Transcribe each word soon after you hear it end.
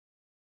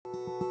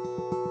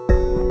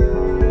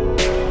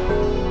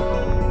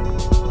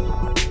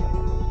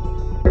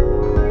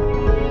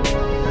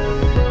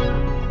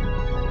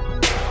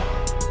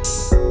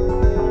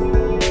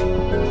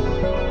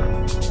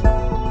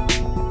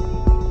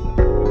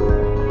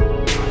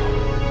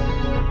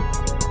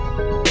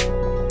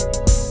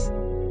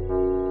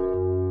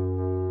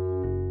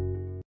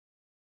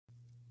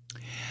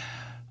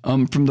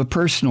from the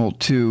personal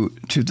to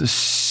the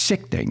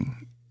sickening.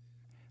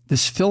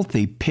 This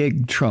filthy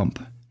pig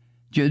Trump,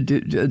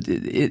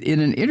 in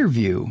an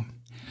interview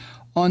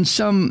on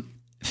some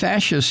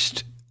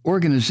fascist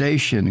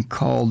organization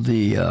called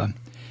the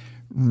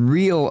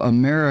Real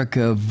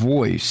America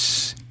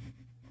Voice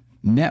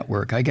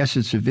Network. I guess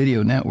it's a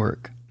video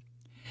network.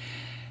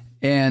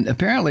 And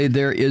apparently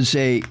there is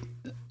a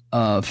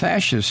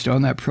fascist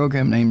on that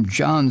program named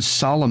John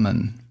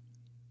Solomon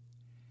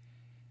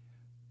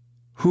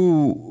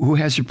who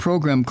has a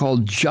program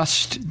called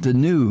Just the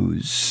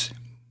News.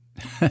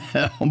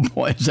 Oh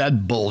boy, is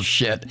that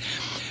bullshit.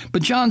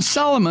 But John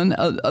Solomon,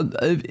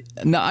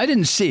 now I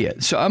didn't see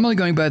it, so I'm only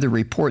going by the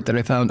report that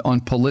I found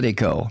on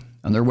Politico,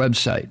 on their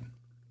website.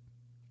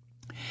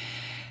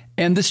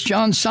 And this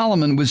John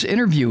Solomon was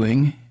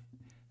interviewing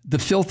the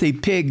filthy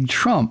pig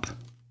Trump.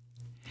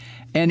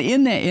 And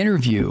in that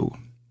interview,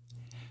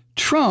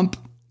 Trump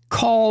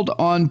called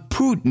on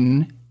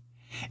Putin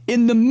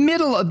in the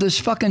middle of this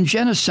fucking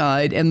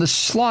genocide and the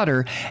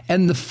slaughter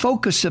and the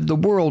focus of the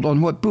world on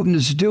what Putin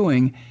is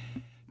doing.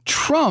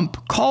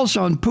 Trump calls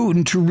on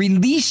Putin to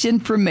release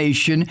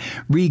information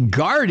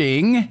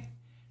regarding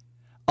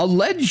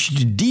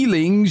alleged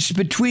dealings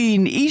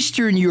between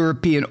Eastern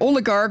European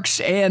oligarchs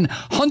and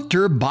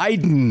Hunter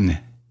Biden.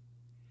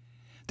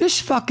 This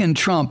fucking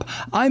Trump,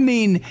 I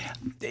mean,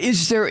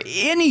 is there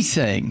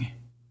anything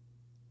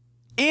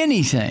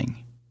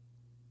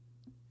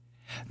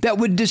that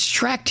would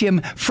distract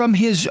him from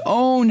his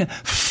own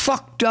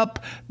fucked up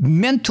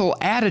mental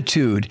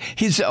attitude,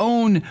 his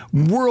own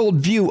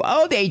worldview?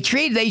 Oh, they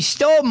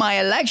stole my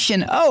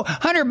election. Oh,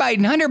 Hunter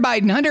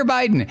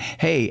Biden.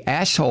 Hey,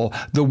 asshole,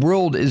 the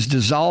world is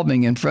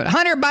dissolving in front.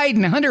 Hunter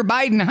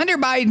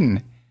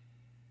Biden.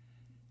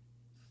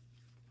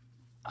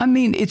 I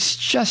mean, it's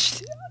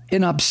just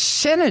an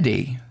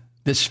obscenity,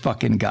 this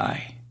fucking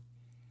guy.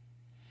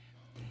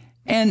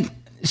 And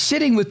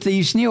sitting with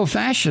these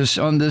neo-fascists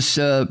on this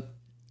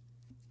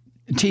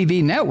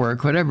TV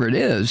network, whatever it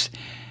is,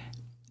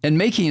 and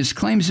making his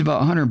claims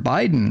about Hunter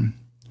Biden,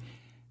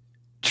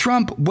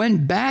 Trump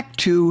went back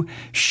to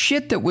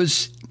shit that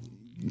was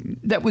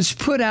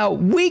put out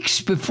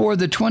weeks before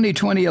the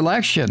 2020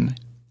 election.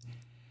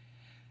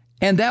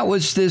 And that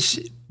was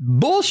this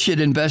bullshit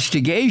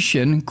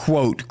investigation,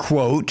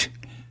 quote,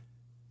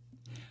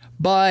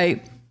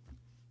 by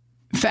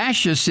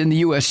fascists in the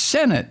U.S.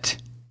 Senate,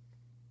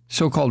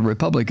 so-called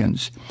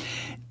Republicans,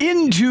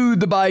 into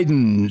the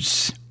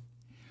Bidens,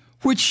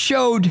 which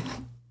showed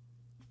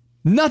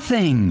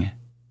nothing.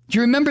 Do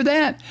you remember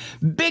that?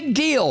 Big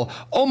deal.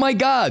 Oh, my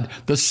God.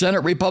 The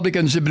Senate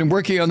Republicans have been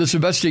working on this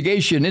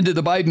investigation into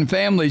the Biden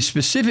family,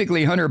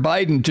 specifically Hunter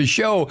Biden, to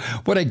show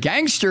what a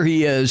gangster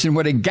he is and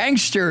what a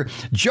gangster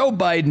Joe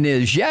Biden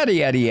is, yada,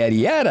 yada, yada,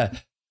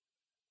 yada.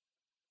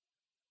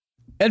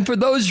 And for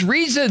those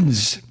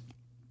reasons,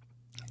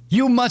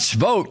 you must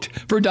vote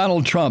for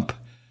Donald Trump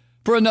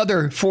for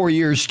another 4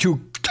 years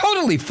to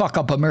totally fuck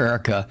up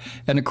America.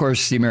 And of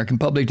course, the American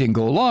public didn't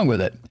go along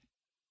with it.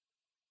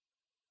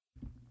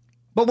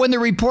 But when the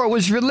report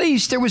was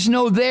released, there was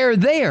no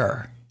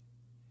there.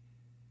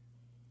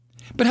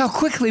 But how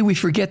quickly we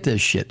forget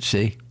this shit,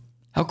 see?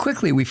 How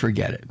quickly we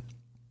forget it.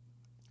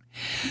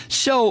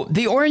 So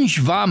the Orange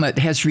Vomit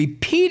has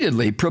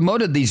repeatedly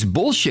promoted these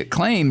bullshit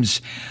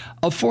claims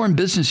of foreign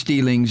business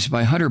dealings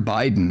by Hunter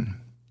Biden.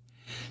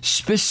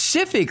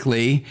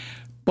 Specifically,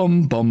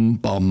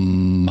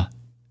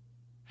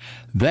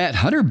 that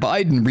Hunter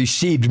Biden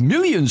received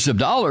millions of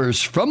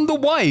dollars from the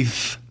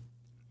wife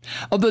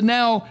of the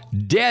now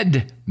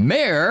dead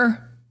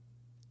mayor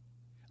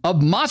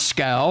of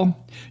Moscow,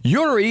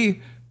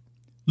 Yuri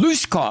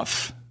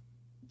Luskov.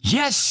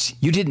 Yes,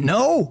 you didn't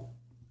know?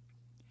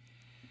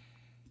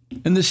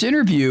 In this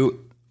interview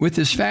with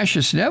this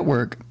fascist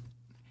network,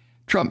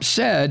 Trump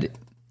said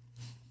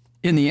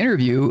in the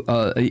interview,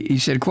 he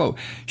said, quote,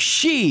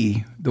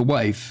 she, the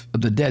wife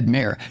of the dead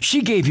mayor,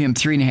 she gave him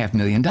 $3.5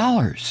 million.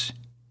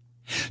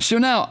 So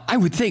now I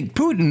would think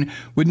Putin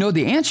would know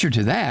the answer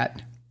to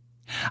that.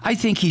 I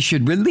think he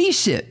should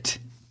release it.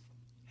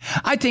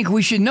 I think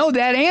we should know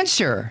that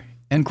answer.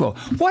 End quote.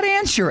 What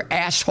answer,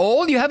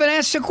 asshole? You haven't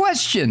asked a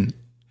question.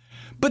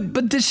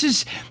 But this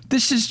is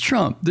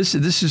Trump. This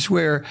is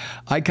where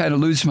I kind of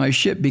lose my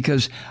shit,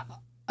 because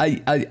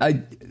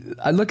I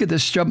look at the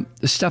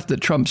stuff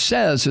that Trump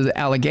says, or the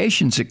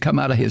allegations that come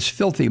out of his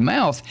filthy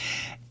mouth,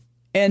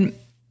 and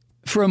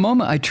for a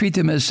moment I treat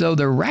them as though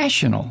they're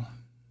rational.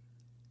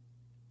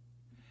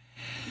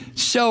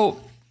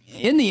 So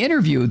in the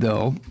interview,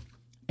 though,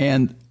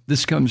 and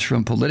this comes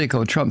from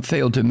Politico, Trump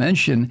failed to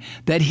mention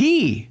that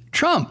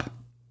Trump,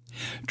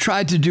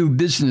 tried to do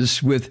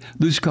business with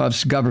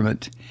Luskov's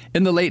government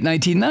in the late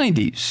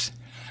 1990s.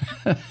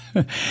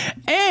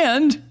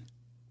 And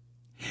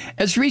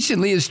as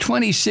recently as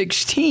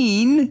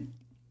 2016,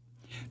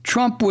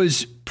 Trump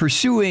was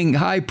pursuing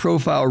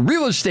high-profile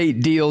real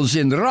estate deals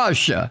in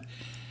Russia,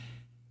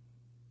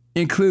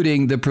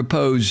 including the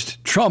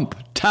proposed Trump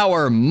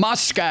Tower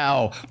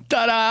Moscow.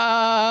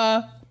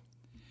 Ta-da!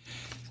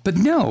 But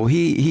no,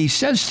 he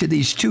says to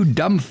these two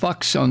dumb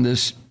fucks on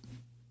this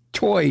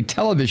toy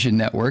television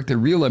network, the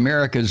Real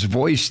America's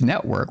Voice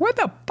Network. What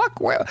the fuck?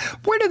 Where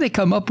do they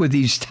come up with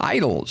these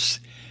titles?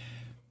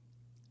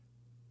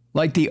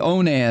 Like the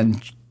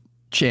Onan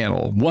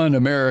channel, One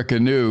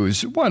America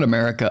News, One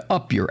America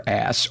Up Your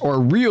Ass,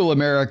 or Real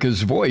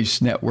America's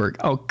Voice Network.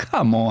 Oh,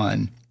 come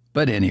on.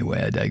 But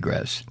anyway, I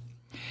digress.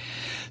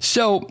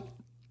 So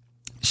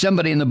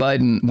somebody in the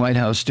Biden White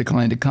House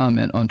declined to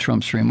comment on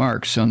Trump's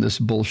remarks on this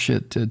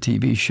bullshit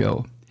TV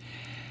show.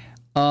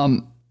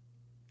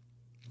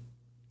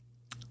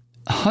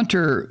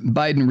 Hunter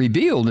Biden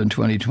revealed in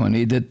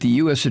 2020 that the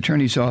U.S.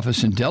 Attorney's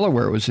Office in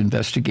Delaware was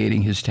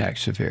investigating his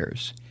tax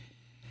affairs.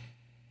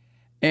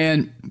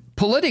 And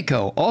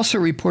Politico also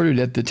reported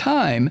at the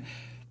time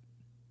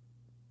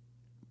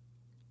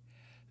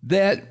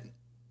that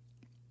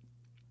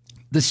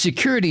the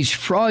Securities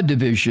Fraud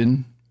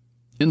Division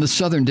in the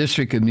Southern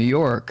District of New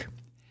York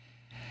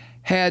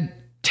had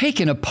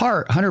taken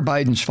apart Hunter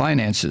Biden's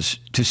finances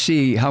to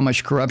see how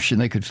much corruption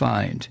they could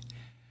find.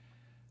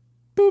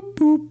 Boop,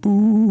 boop,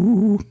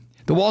 boo.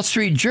 The Wall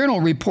Street Journal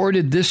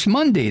reported this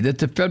Monday that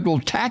the federal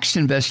tax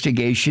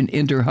investigation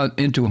into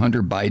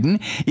Hunter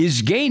Biden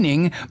is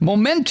gaining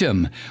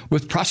momentum,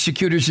 with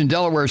prosecutors in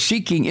Delaware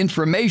seeking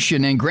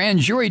information and grand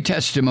jury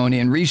testimony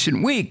in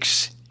recent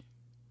weeks.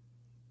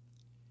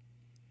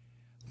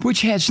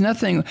 Which has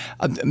nothing,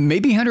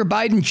 maybe Hunter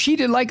Biden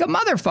cheated like a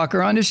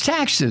motherfucker on his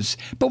taxes.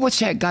 But what's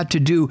that got to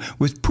do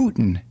with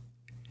Putin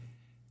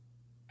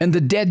and the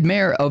dead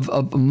mayor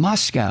of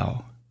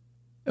Moscow?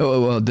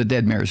 Oh, well, the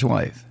dead mayor's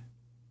wife.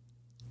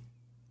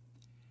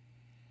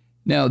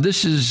 Now,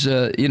 this is,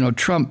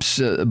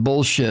 Trump's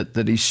bullshit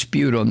that he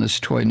spewed on this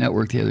toy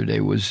network the other day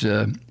was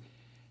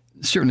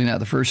certainly not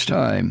the first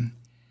time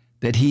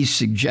that he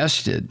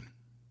suggested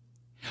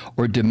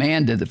or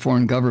demanded that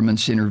foreign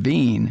governments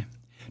intervene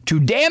to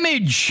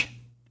damage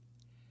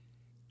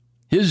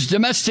his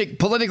domestic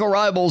political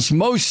rivals,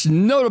 most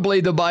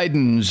notably the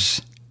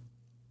Bidens.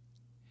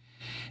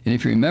 And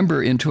if you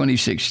remember in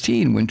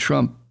 2016, when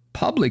Trump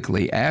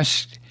publicly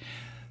asked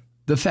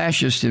the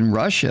fascist in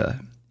Russia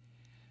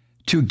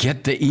to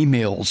get the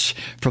emails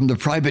from the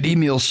private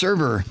email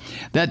server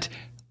that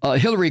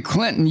Hillary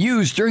Clinton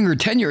used during her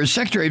tenure as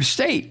Secretary of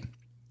State.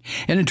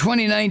 And in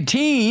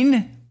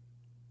 2019,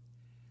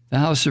 the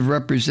House of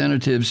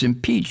Representatives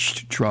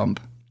impeached Trump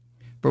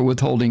for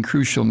withholding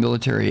crucial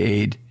military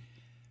aid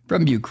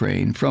from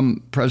Ukraine,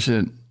 from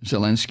President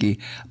Zelensky,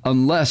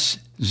 unless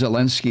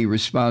Zelensky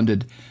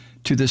responded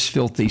to this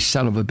filthy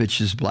son of a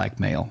bitch's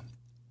blackmail.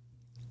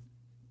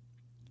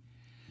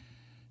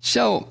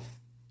 So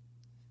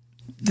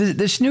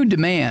this new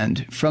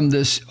demand from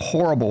this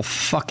horrible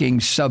fucking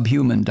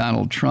subhuman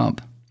Donald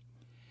Trump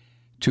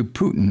to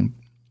Putin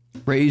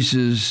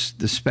raises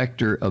the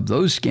specter of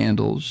those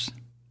scandals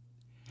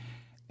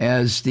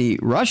as the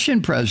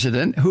Russian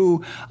president,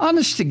 who,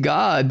 honest to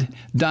God,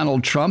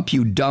 Donald Trump,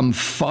 you dumb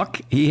fuck,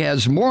 he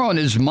has more on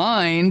his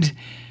mind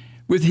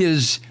with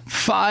his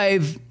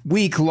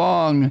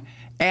 5-week-long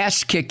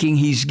ass-kicking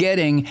he's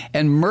getting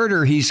and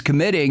murder he's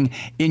committing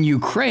in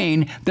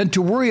Ukraine than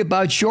to worry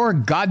about your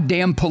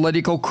goddamn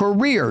political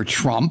career,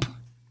 Trump.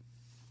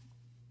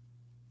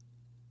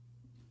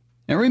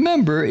 And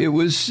remember, it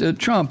was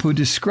Trump who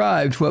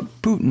described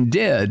what Putin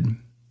did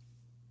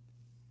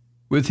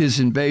with his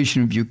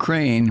invasion of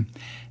Ukraine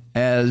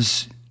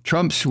as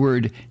Trump's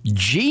word,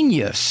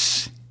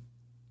 genius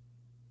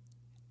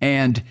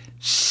and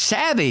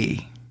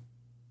savvy.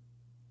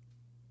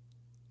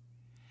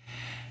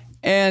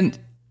 And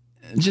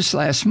just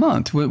last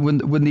month,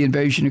 when the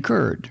invasion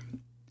occurred,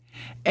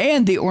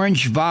 and the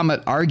Orange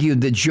Vomit argued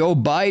that Joe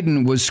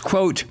Biden was,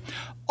 quote,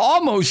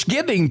 almost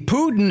giving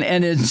Putin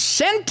an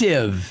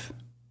incentive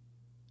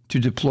to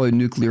deploy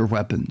nuclear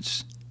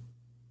weapons.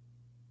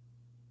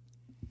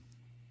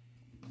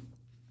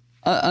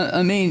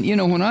 I mean,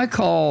 when I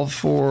call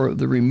for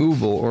the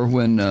removal, or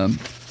when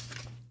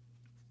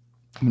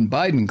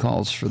Biden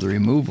calls for the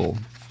removal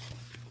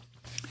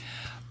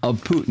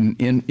of Putin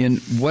in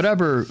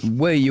whatever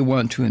way you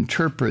want to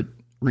interpret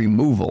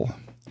removal,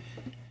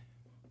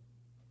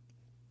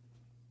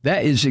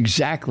 that is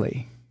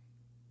exactly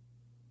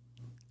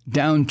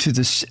down to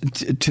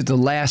the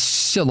last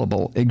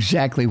syllable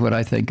exactly what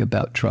I think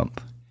about Trump.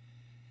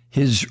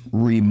 His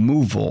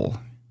removal.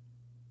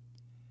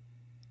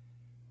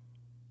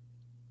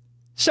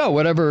 So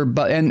whatever,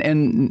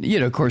 and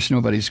of course,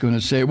 nobody's going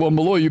to say, well,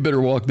 Malloy, you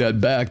better walk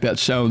that back. That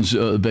sounds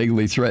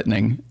vaguely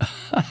threatening.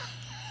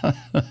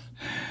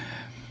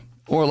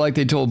 Or like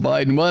they told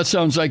Biden, well, that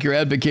sounds like you're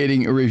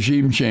advocating a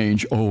regime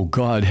change. Oh,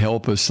 God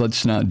help us.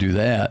 Let's not do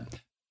that.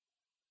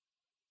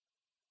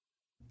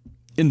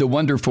 In the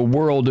wonderful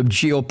world of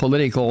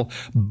geopolitical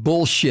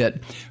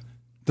bullshit,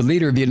 the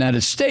leader of the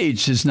United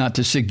States is not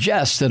to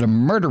suggest that a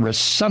murderous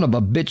son of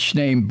a bitch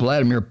named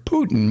Vladimir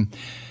Putin,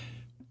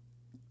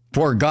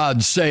 for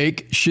God's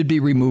sake, should be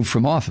removed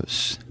from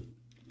office.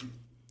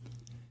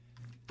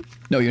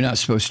 No, you're not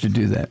supposed to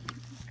do that.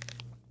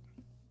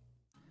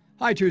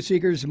 Hi, Truth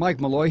Seekers. Mike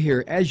Malloy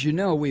here. As you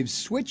know, we've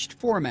switched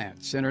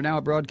formats and are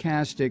now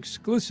broadcast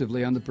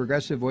exclusively on the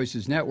Progressive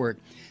Voices Network.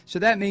 So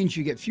that means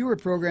you get fewer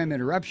program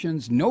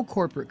interruptions, no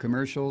corporate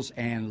commercials,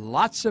 and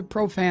lots of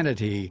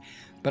profanity.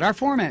 But our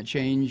format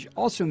change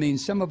also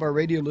means some of our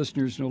radio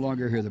listeners no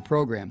longer hear the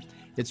program.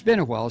 It's been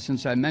a while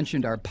since I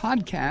mentioned our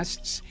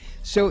podcasts,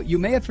 so you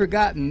may have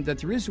forgotten that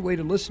there is a way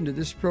to listen to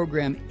this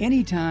program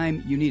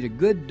anytime you need a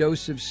good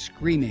dose of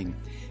screaming.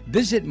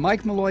 Visit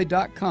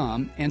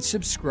MikeMalloy.com and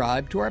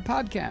subscribe to our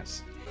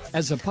podcasts.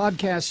 As a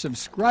podcast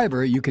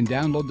subscriber, you can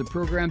download the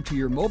program to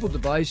your mobile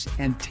device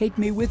and take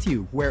me with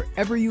you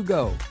wherever you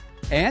go.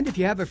 And if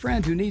you have a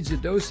friend who needs a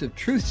dose of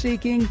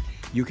truth-seeking,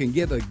 you can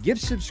give a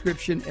gift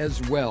subscription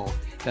as well.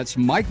 That's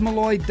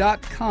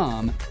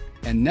MikeMalloy.com,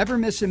 and never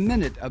miss a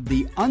minute of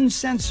the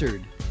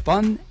uncensored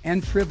fun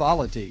and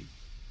frivolity.